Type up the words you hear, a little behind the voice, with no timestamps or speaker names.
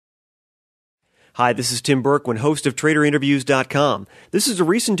Hi, this is Tim Berkwin, host of TraderInterviews.com. This is a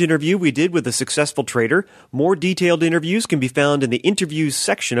recent interview we did with a successful trader. More detailed interviews can be found in the interviews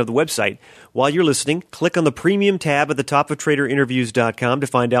section of the website. While you're listening, click on the premium tab at the top of TraderInterviews.com to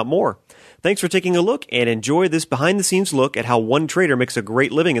find out more. Thanks for taking a look and enjoy this behind-the-scenes look at how one trader makes a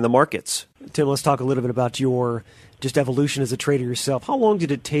great living in the markets. Tim, let's talk a little bit about your just evolution as a trader yourself. How long did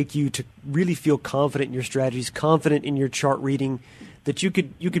it take you to really feel confident in your strategies, confident in your chart reading, that you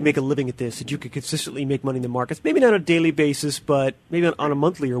could make a living at this, that you could consistently make money in the markets? Maybe not on a daily basis, but maybe on a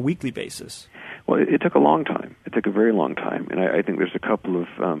monthly or weekly basis. Well, it took a long time. It took a very long time, and I think there's a couple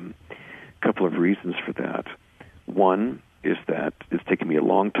of reasons for that. One is that it's taken me a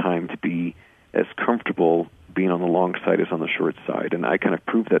long time to be as comfortable being on the long side as on the short side, and I kind of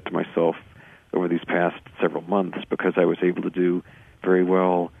proved that to myself over these past several months because I was able to do very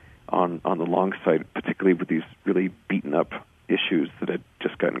well on the long side, particularly with these really beaten up issues that had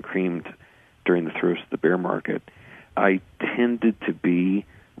just gotten creamed during the throes of the bear market. I tended to be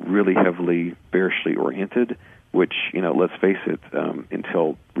really heavily bearishly oriented, which, let's face it,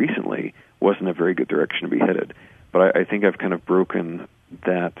 until recently wasn't a very good direction to be headed. But I think I've kind of broken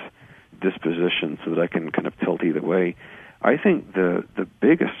that disposition so that I can kind of tilt either way. I think the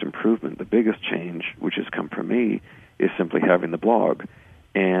biggest improvement, the biggest change, which has come from me, is simply having the blog.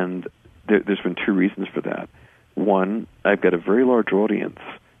 And there's been two reasons for that. One, I've got a very large audience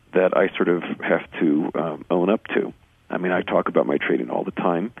that I sort of have to own up to. I mean, I talk about my trading all the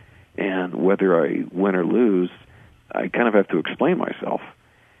time, and whether I win or lose, I kind of have to explain myself.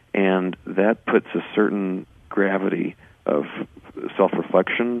 And that puts a certain gravity of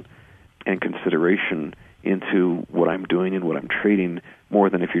self-reflection and consideration into what I'm doing and what I'm trading more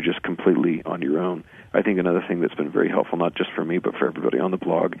than if you're just completely on your own. I think another thing that's been very helpful, not just for me, but for everybody on the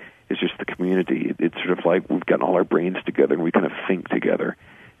blog, is just the community. It's sort of like we've gotten all our brains together and we kind of think together.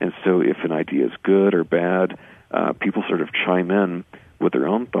 And so if an idea is good or bad, people sort of chime in with their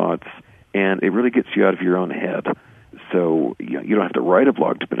own thoughts, and it really gets you out of your own head. So you don't have to write a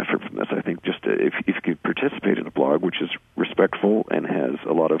blog to benefit from this. I think just if you could participate in a blog, which is respectful and has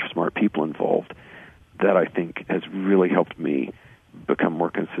a lot of smart people involved, that I think has really helped me become more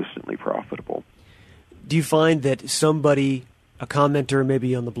consistently profitable. Do you find that somebody, a commenter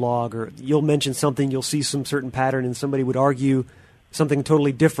maybe on the blog, or you'll mention something, you'll see some certain pattern, and somebody would argue something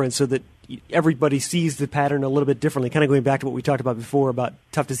totally different so that everybody sees the pattern a little bit differently, kind of going back to what we talked about before about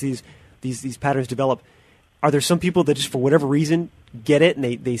tough to see these patterns develop? Are there some people that just for whatever reason get it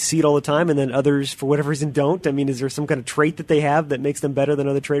and they see it all the time, and then others for whatever reason don't? I mean, is there some kind of trait that they have that makes them better than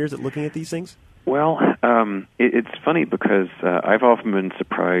other traders at looking at these things? Well, it's funny because I've often been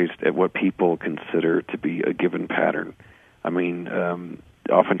surprised at what people consider to be a given pattern. I mean,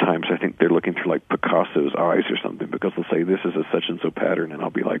 oftentimes I think they're looking through like Picasso's eyes or something, because they'll say this is a such-and-so pattern, and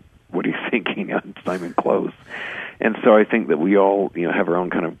I'll be like, what are you thinking? It's not even close. And so I think that we all have our own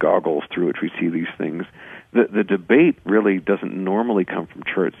kind of goggles through which we see these things. The debate really doesn't normally come from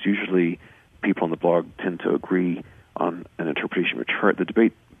charts. Usually people on the blog tend to agree on an interpretation of a chart. The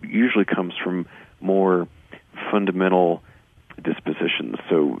debate usually comes from more fundamental dispositions.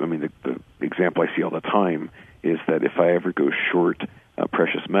 So, I mean, the example I see all the time is that if I ever go short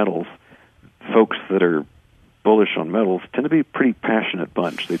precious metals, folks that are bullish on metals tend to be a pretty passionate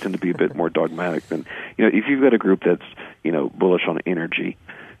bunch. They tend to be a bit more dogmatic than, if you've got a group that's, bullish on energy,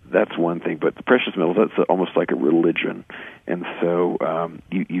 that's one thing, but the precious metals, that's almost like a religion. And so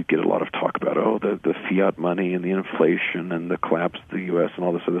you get a lot of talk about, the fiat money and the inflation and the collapse of the U.S. and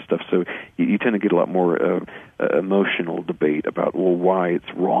all this other stuff. So you tend to get a lot more emotional debate about, why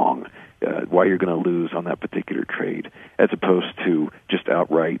it's wrong, why you're going to lose on that particular trade, as opposed to just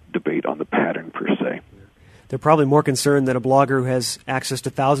outright debate on the pattern per se. They're probably more concerned that a blogger who has access to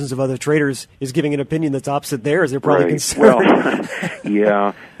thousands of other traders is giving an opinion that's opposite theirs. They're probably concerned. Well,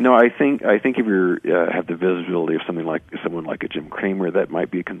 yeah. No, I think if you have the visibility of someone like a Jim Cramer, that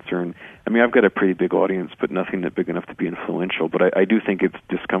might be a concern. I mean, I've got a pretty big audience, but nothing that big enough to be influential. But I do think it's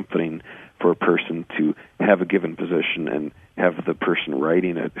discomforting for a person to have a given position and have the person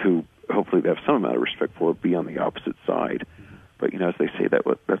writing it, who hopefully they have some amount of respect for, be on the opposite side. But as they say, that's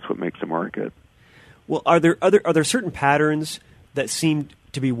what makes a market. Well, are there certain patterns that seem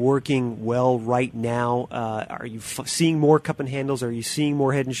to be working well right now? Are you seeing more cup and handles? Are you seeing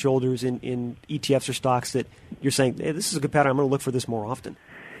more head and shoulders in ETFs or stocks that you're saying, hey, this is a good pattern, I'm going to look for this more often?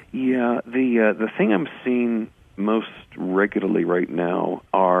 Yeah, the thing I'm seeing most regularly right now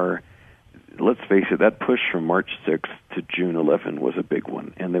are, let's face it, that push from March 6th to June 11 was a big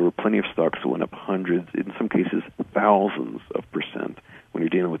one, and there were plenty of stocks that went up hundreds, in some cases thousands of percent, when you're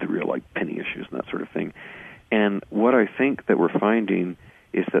dealing with the real penny issues and that sort of thing. And what I think that we're finding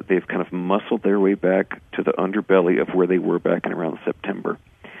is that they've kind of muscled their way back to the underbelly of where they were back in around September.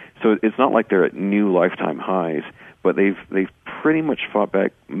 So it's not like they're at new lifetime highs, but they've pretty much fought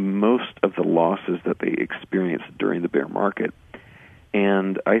back most of the losses that they experienced during the bear market.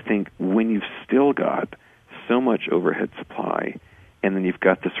 And I think when you've still got so much overhead supply, and then you've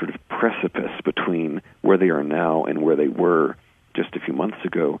got this sort of precipice between where they are now and where they were just a few months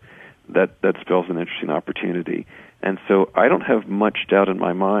ago, that spells an interesting opportunity. And so I don't have much doubt in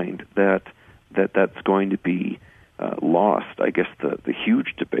my mind that's going to be lost. I guess the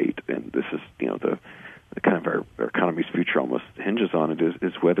huge debate, and this is the kind of our economy's future almost hinges on it,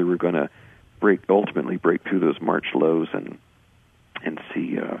 is whether we're going to ultimately break through those March lows and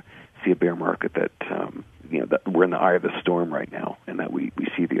see a bear market that that we're in the eye of the storm right now, and that we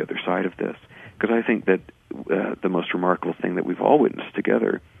see the other side of this. Because I think that the most remarkable thing that we've all witnessed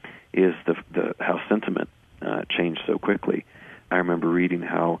together is the how sentiment changed so quickly. I remember reading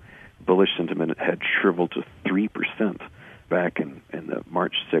how bullish sentiment had shriveled to 3% back in the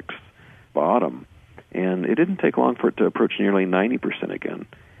March 6th bottom, and it didn't take long for it to approach nearly 90% again.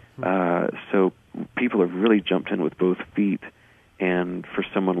 So people have really jumped in with both feet, and for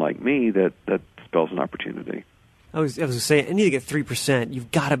someone like me, that spells an opportunity. I was going to say, I need to get 3%.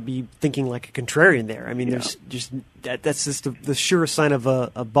 You've got to be thinking like a contrarian there. I mean, there's just that's just the surest sign of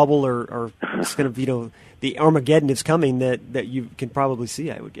a bubble or it's going to the Armageddon is coming that you can probably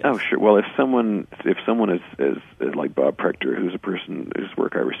see, I would guess. Oh, sure. Well, if someone is like Bob Prechter, who's a person whose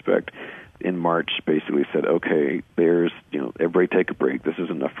work I respect, in March basically said, okay, bears, everybody take a break. This is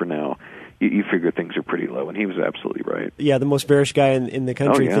enough for now. You figure things are pretty low, and he was absolutely right. Yeah, the most bearish guy in the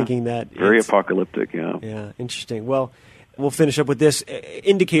country thinking that. Very apocalyptic, yeah. Yeah, interesting. Well, we'll finish up with this.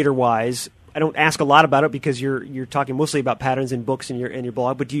 Indicator-wise, I don't ask a lot about it because you're talking mostly about patterns in books and your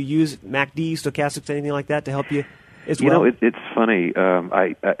blog, but do you use MACD, stochastics, anything like that to help you as well? It's funny.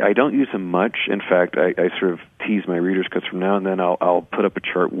 I don't use them much. In fact, I sort of tease my readers because from now and then I'll put up a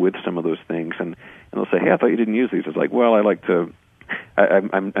chart with some of those things, and they'll say, hey, I thought you didn't use these. It's like, well, I like to...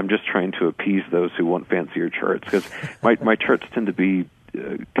 I'm just trying to appease those who want fancier charts, because my charts tend to be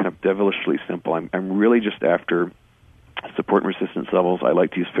kind of devilishly simple. I'm really just after support and resistance levels. I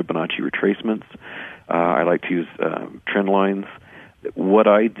like to use Fibonacci retracements. I like to use trend lines. What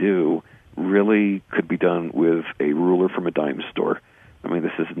I do really could be done with a ruler from a dime store. I mean,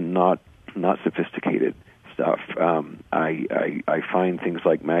 this is not sophisticated stuff. I find things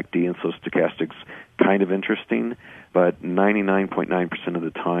like MACD and stochastics kind of interesting, but 99.9% of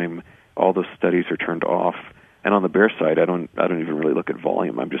the time, all those studies are turned off. And on the bear side, I don't even really look at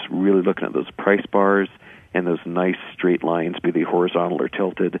volume. I'm just really looking at those price bars and those nice straight lines, be they horizontal or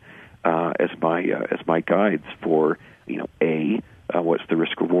tilted, as my guides for A, what's the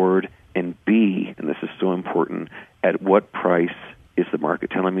risk reward, and B, and this is so important, at what price is the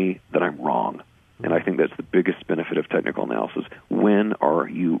market telling me that I'm wrong? And I think that's the biggest benefit of technical analysis. When are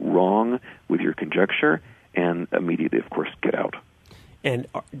you wrong with your conjecture? And immediately, of course, get out. And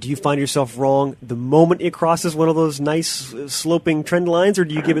do you find yourself wrong the moment it crosses one of those nice sloping trend lines, or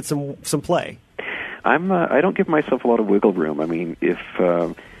do you give it some play? I don't give myself a lot of wiggle room. I mean, if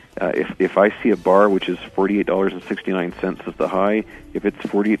I see a bar which is $48.69 as the high, if it's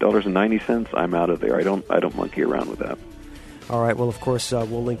 $48.90, I'm out of there. I don't monkey around with that. All right. Well, of course,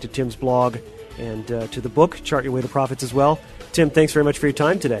 we'll link to Tim's blog and to the book, Chart Your Way to Profits, as well. Tim, thanks very much for your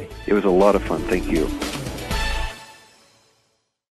time today. It was a lot of fun. Thank you.